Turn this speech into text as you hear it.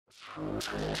Hello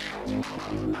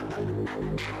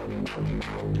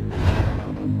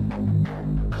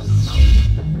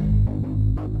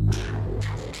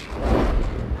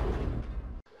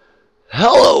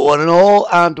one and all,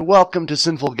 and welcome to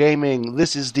Sinful Gaming.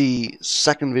 This is the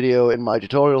second video in my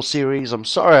tutorial series. I'm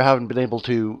sorry I haven't been able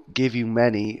to give you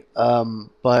many,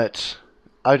 but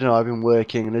I don't know, I've been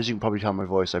working, and as you can probably tell my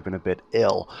voice, I've been a bit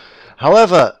ill.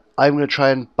 However, I'm going to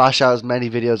try and bash out as many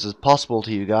videos as possible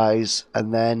to you guys,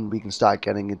 and then we can start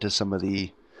getting into some of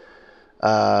the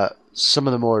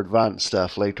more advanced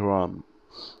stuff later on.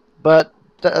 But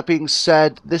that being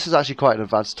said, this is actually quite an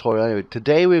advanced tutorial anyway.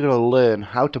 Today we're going to learn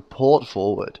how to port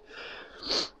forward.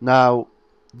 Now,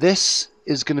 this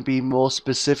is going to be more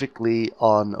specifically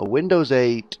on a Windows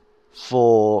 8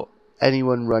 for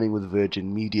anyone running with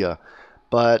Virgin Media,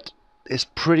 but it's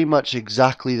pretty much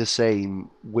exactly the same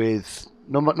with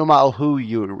no matter who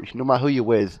you're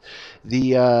with.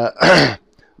 The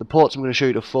the ports I'm going to show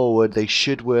you to forward, they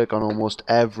should work on almost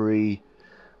every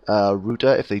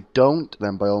router. If they don't,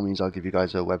 then by all means I'll give you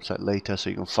guys a website later so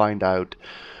you can find out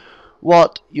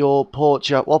what ports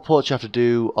you have to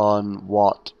do on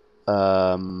what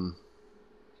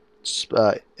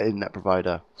internet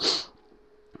provider.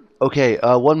 Okay,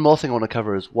 one more thing I want to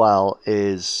cover as well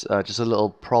is just a little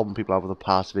problem people have with the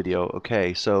past video.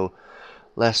 Okay, so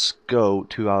let's go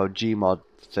to our Gmod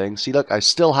thing. See, look, I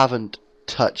still haven't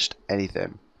touched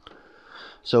anything.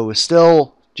 So we're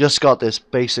still just got this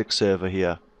basic server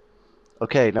here.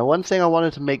 Okay, now one thing I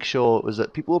wanted to make sure was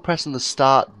that people were pressing the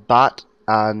start bat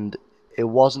and it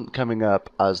wasn't coming up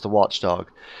as the watchdog.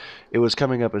 It was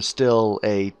coming up as still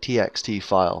a TXT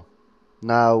file.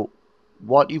 Now,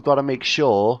 what you've got to make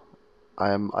sure,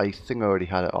 I think I already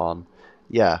had it on.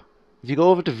 Yeah, if you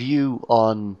go over to view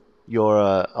on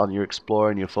your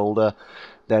Explorer in your folder,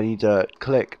 then you need to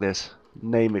click this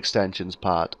name extensions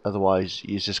part. Otherwise,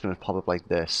 it's just going to pop up like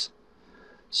this.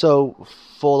 So,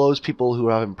 for those people who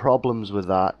are having problems with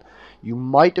that, you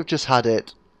might have just had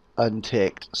it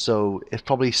unticked. So, it's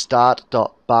probably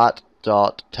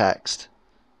start.bat.text,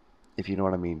 if you know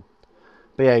what I mean.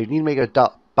 But yeah, you need to make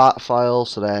a .bat file,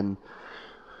 so then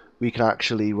we can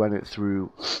actually run it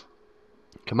through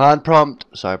command prompt.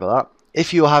 Sorry about that.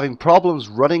 If you're having problems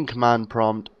running command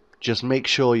prompt, just make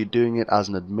sure you're doing it as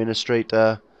an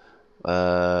administrator.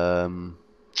 Gmod,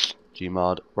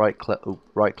 right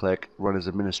click, run as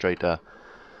administrator.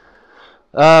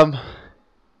 I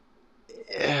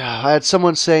had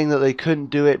someone saying that they couldn't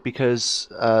do it because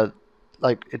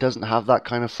like it doesn't have that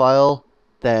kind of file.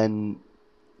 Then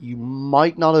you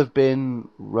might not have been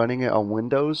running it on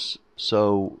Windows.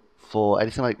 So for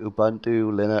anything like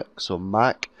Ubuntu, Linux, or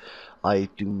Mac, I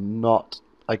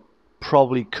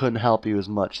probably couldn't help you as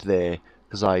much there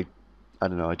because I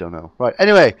don't know. Right,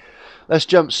 anyway, let's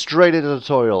jump straight into the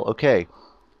tutorial. Okay,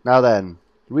 now then,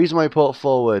 the reason why I port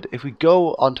forward, if we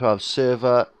go onto our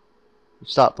server,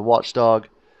 start the watchdog,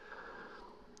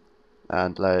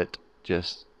 and let it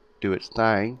just do its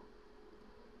thing.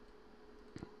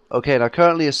 Okay, now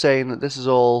currently it's saying that this is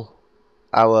all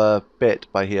our bit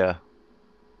by here.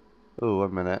 Oh,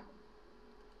 1 minute.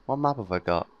 What map have I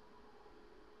got?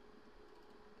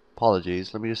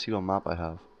 Apologies, let me just see what map I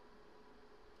have.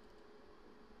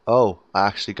 Oh, I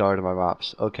actually got rid of my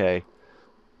maps. Okay.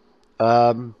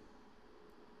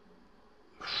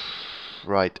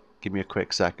 Right, give me a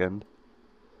quick second.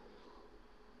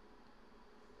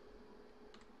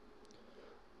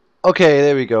 Okay,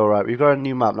 there we go. Right, we've got a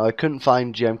new map. Now, I couldn't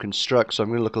find GM Construct, so I'm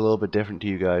going to look a little bit different to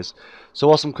you guys. So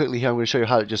whilst I'm quickly here, I'm going to show you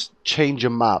how to just change a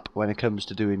map when it comes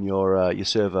to doing your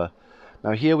server.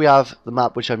 Now, here we have the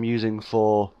map which I'm using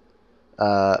for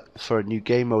a new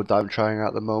game mode that I'm trying out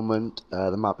at the moment.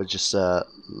 The map is just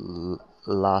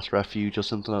Last Refuge or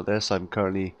something like this. I'm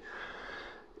currently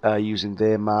using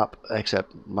their map,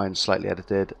 except mine's slightly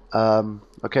edited.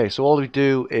 Okay, so all we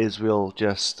do is we'll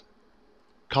just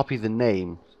copy the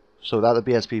name. So that the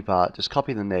BSP part, just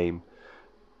copy the name,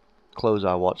 close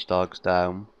our watchdogs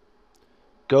down,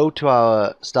 go to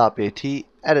our start BAT,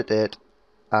 edit it,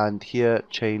 and here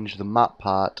change the map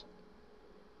part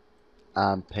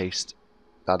and paste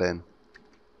that in.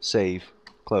 Save,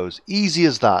 close. Easy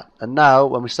as that. And now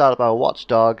when we start up our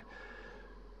watchdog,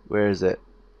 where is it?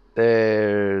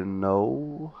 There,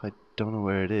 no, I don't know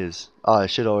where it is. Oh, it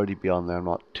should already be on there, I'm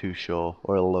not too sure,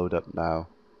 or it'll load up now.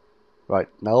 Right,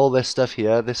 now all this stuff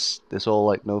here, this all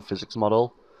like no physics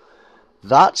model,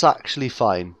 that's actually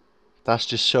fine. That's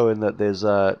just showing that there's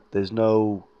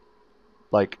no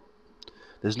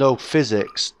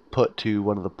physics put to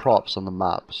one of the props on the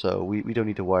map, so we don't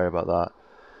need to worry about that.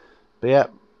 But yeah,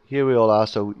 here we all are,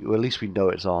 so at least we know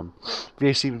it's on.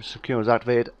 VAC secure is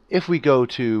activated. If we go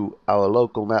to our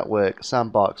local network,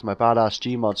 sandbox, my badass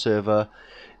Gmod server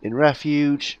in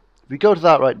Refuge, if we go to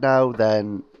that right now,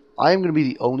 then I am going to be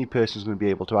the only person who's going to be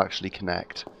able to actually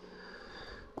connect.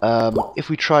 If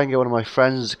we try and get one of my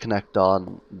friends to connect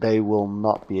on, they will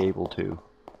not be able to.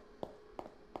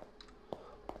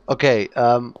 Okay,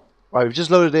 right, we've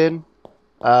just loaded in.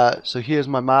 So here's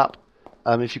my map.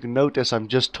 If you can notice, I'm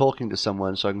just talking to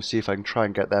someone, so I can see if I can try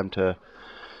and get them to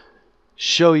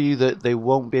show you that they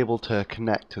won't be able to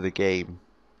connect to the game.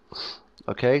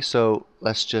 Okay, so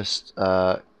let's just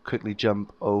quickly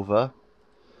jump over.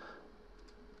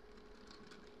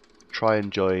 Try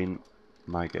and join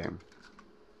my game.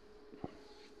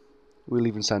 We'll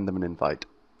even send them an invite.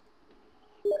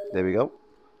 There we go.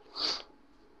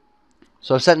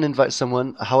 So I've sent an invite to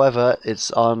someone, however,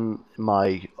 it's on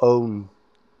my own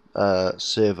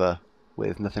server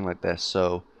with nothing like this,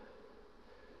 so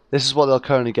this is what they'll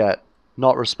currently get,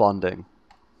 not responding.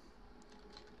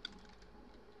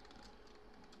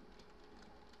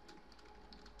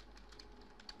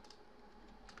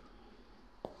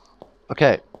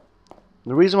 Okay,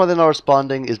 the reason why they're not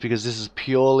responding is because this is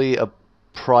purely a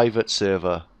private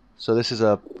server, so this is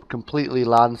a completely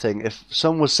LAN thing. If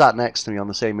someone was sat next to me on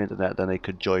the same internet, then they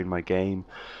could join my game,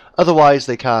 otherwise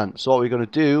they can't. So what we're going to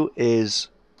do is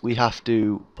we have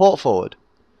to port forward.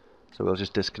 So we'll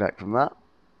just disconnect from that.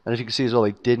 And if you can see as well,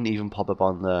 they didn't even pop up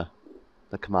on the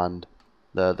command,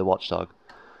 the watchdog.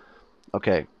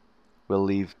 Okay, we'll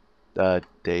leave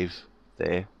Dave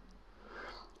there.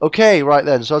 Okay, right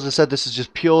then. So as I said, this is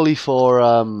just purely for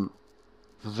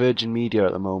Virgin Media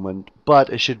at the moment, but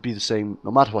it should be the same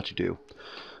no matter what you do.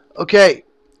 Okay,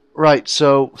 right.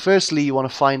 So firstly, you want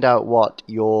to find out what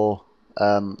your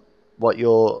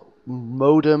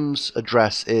modem's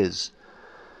address is.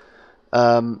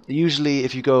 Usually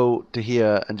if you go to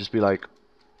here and just be like,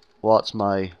 what's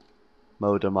my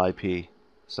modem IP,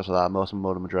 stuff like that,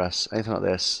 modem address, anything like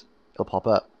this, it'll pop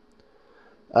up.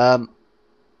 Oh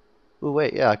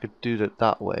wait, yeah, I could do it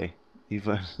that way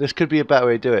even. This could be a better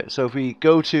way to do it. So if we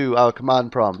go to our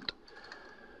command prompt,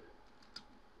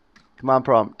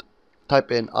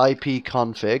 type in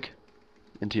ipconfig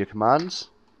into your commands.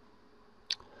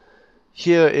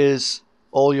 Here is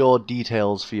all your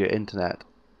details for your internet.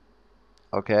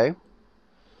 Okay.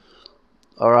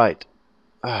 Alright.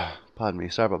 Pardon me,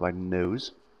 sorry about my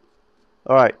nose.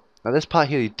 Alright, now this part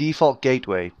here, your default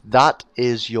gateway, that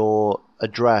is your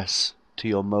address to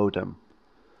your modem.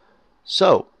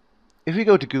 So, if we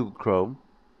go to Google Chrome,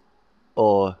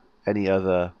 or any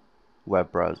other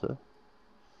web browser,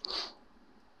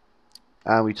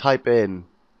 and we type in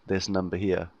this number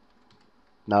here.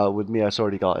 Now with me, I've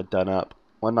already got it done up.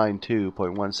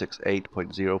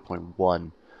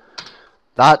 192.168.0.1.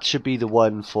 That should be the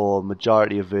one for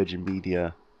majority of Virgin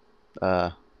Media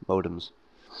modems.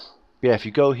 Yeah, if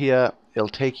you go here, it'll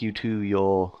take you to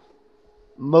your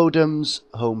modem's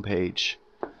homepage.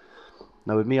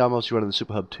 Now with me, I'm also running the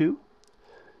SuperHub 2.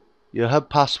 Your hub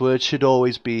password should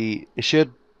always be, it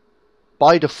should,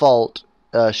 by default,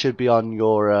 should be on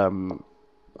your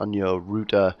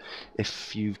router.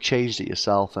 If you've changed it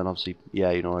yourself, then obviously, yeah,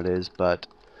 you know what it is. But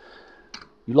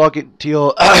you log into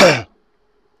your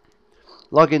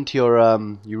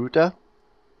your router.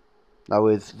 Now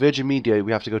with Virgin Media,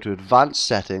 we have to go to Advanced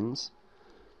Settings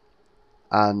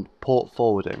and Port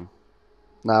Forwarding.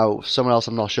 Now, someone else,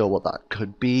 I'm not sure what that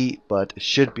could be, but it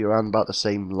should be around about the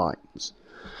same lines.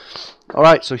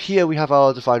 Alright, so here we have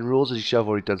our defined rules. As you see, I've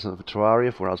already done something for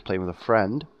Terraria for when I was playing with a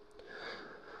friend.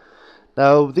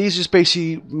 Now, these just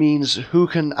basically means who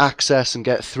can access and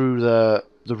get through the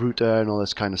router and all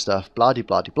this kind of stuff. Blah de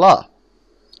blah de blah.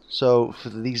 So for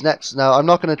these next, now I'm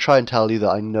not going to try and tell you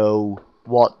that I know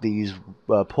what these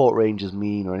port ranges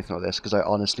mean or anything like this, because I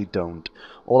honestly don't.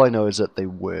 All I know is that they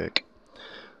work.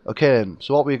 Okay then,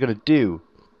 so what we're going to do,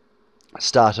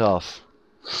 start off.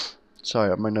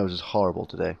 Sorry, my nose is horrible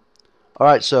today.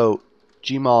 Alright, so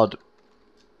Gmod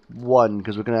 1,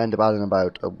 because we're going to end up adding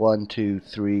about about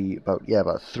 3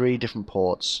 different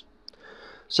ports.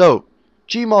 So,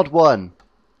 Gmod 1,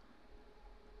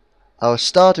 our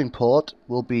starting port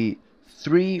will be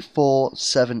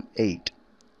 3478,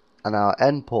 and our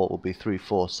end port will be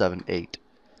 3478.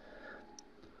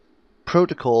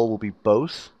 Protocol will be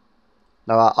both.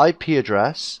 Now our IP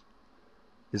address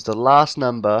is the last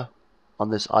number on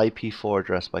this IP4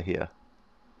 address by here.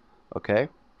 Okay?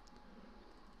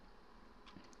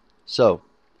 So,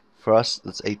 for us,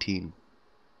 that's 18.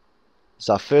 It's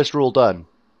our first rule done.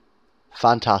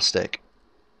 Fantastic.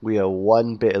 We are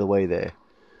one bit of the way there.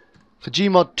 For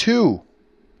Gmod 2,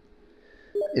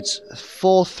 It's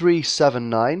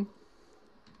 4379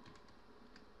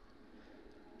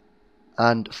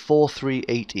 and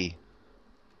 4380.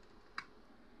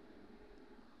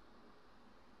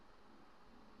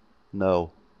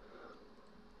 No.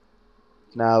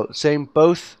 Now, same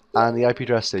both, and the IP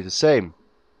address stays the same.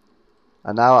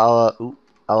 And now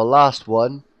our last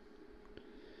one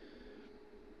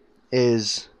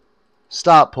is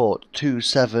start port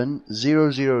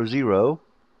 27000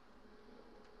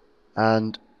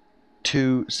 and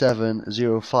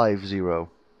 27050.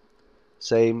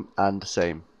 Same and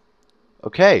same.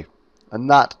 Okay, and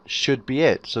that should be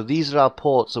it. So these are our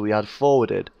ports that we had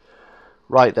forwarded.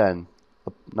 Right then,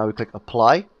 now we click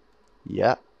apply.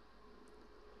 Yeah.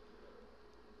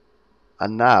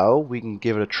 And now we can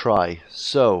give it a try.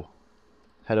 So,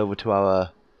 head over to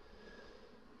our,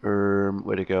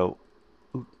 where'd it go?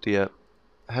 Oh dear.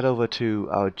 Head over to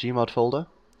our Gmod folder,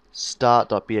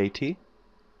 start.bat.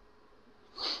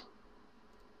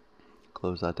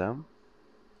 Close that down.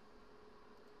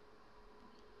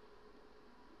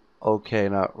 Okay,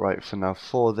 now, right,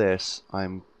 for this,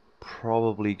 I'm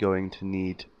probably going to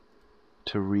need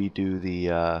to redo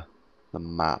the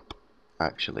map,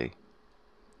 actually.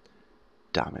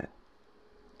 Damn it.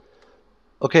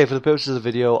 Okay, for the purposes of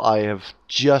the video, I have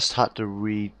just had to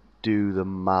redo the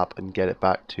map and get it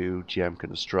back to GM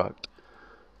Construct.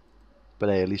 But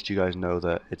hey, at least you guys know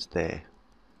that it's there.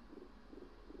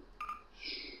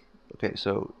 Okay,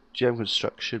 so GM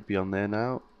Construct should be on there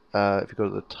now. If you go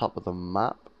to the top of the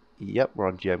map, yep, we're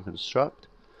on GM Construct.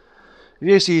 If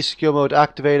you see secure mode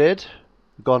activated,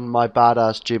 gone my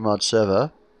badass Gmod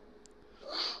server,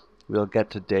 we'll get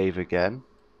to Dave again.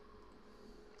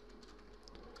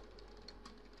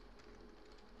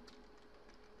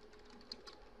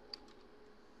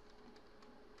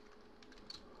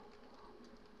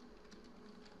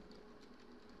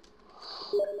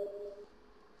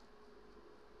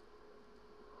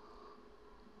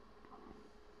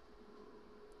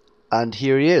 And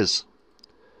here he is.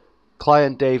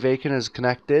 Client Dave Aiken is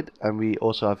connected, and we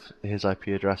also have his IP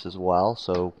address as well,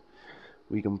 so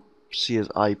we can see his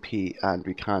IP, and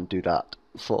we can't do that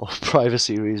for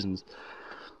privacy reasons.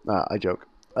 Nah, I joke.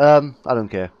 I don't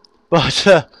care.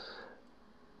 But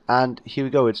and here we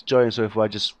go. It's joining. So if I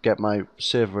just get my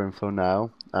server info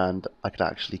now, and I can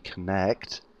actually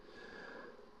connect,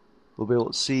 we'll be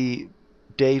able to see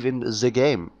Dave in the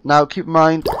game. Now keep in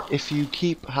mind, if you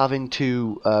keep having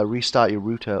to restart your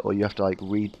router, or you have to like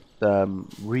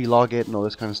relog it and all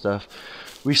this kind of stuff,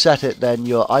 reset it, then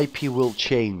your IP will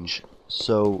change.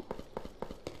 So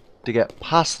to get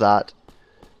past that,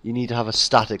 you need to have a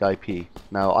static IP.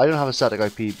 Now I don't have a static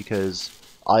IP because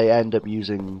I end up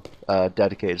using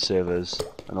dedicated servers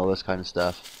and all this kind of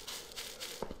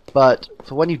stuff. But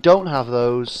for when you don't have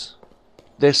those,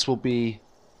 this will be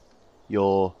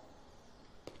your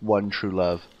one true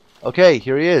love. Okay,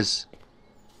 here he is.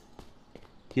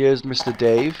 Here's Mr.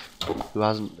 Dave, who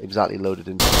hasn't exactly loaded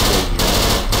into the game yet.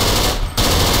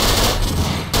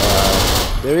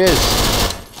 There he is.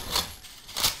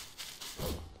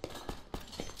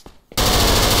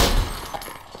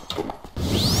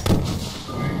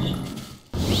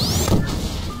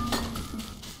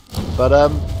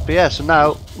 But yeah, so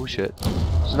now, oh shit.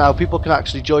 So now people can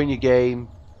actually join your game.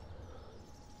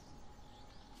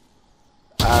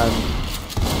 And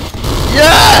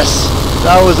yes!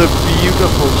 That was a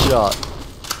beautiful shot.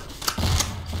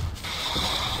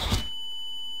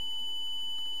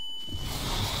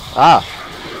 Ah.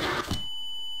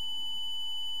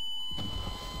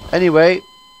 Anyway,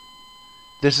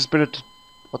 this has been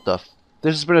this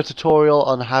has been a tutorial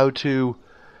on how to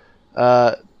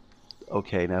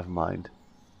okay, never mind.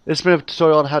 This has been a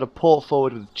tutorial on how to port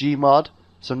forward with Gmod.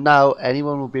 So now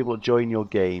anyone will be able to join your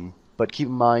game. But keep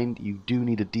in mind, you do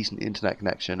need a decent internet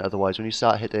connection. Otherwise, when you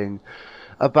start hitting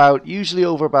usually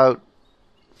over about,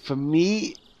 for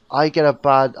me, I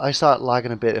start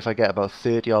lagging a bit if I get about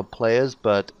 30 odd players,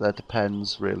 but that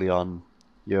depends really on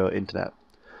your internet.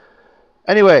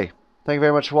 Anyway, thank you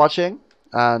very much for watching,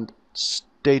 and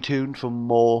stay tuned for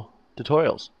more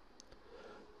tutorials.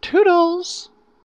 Toodles!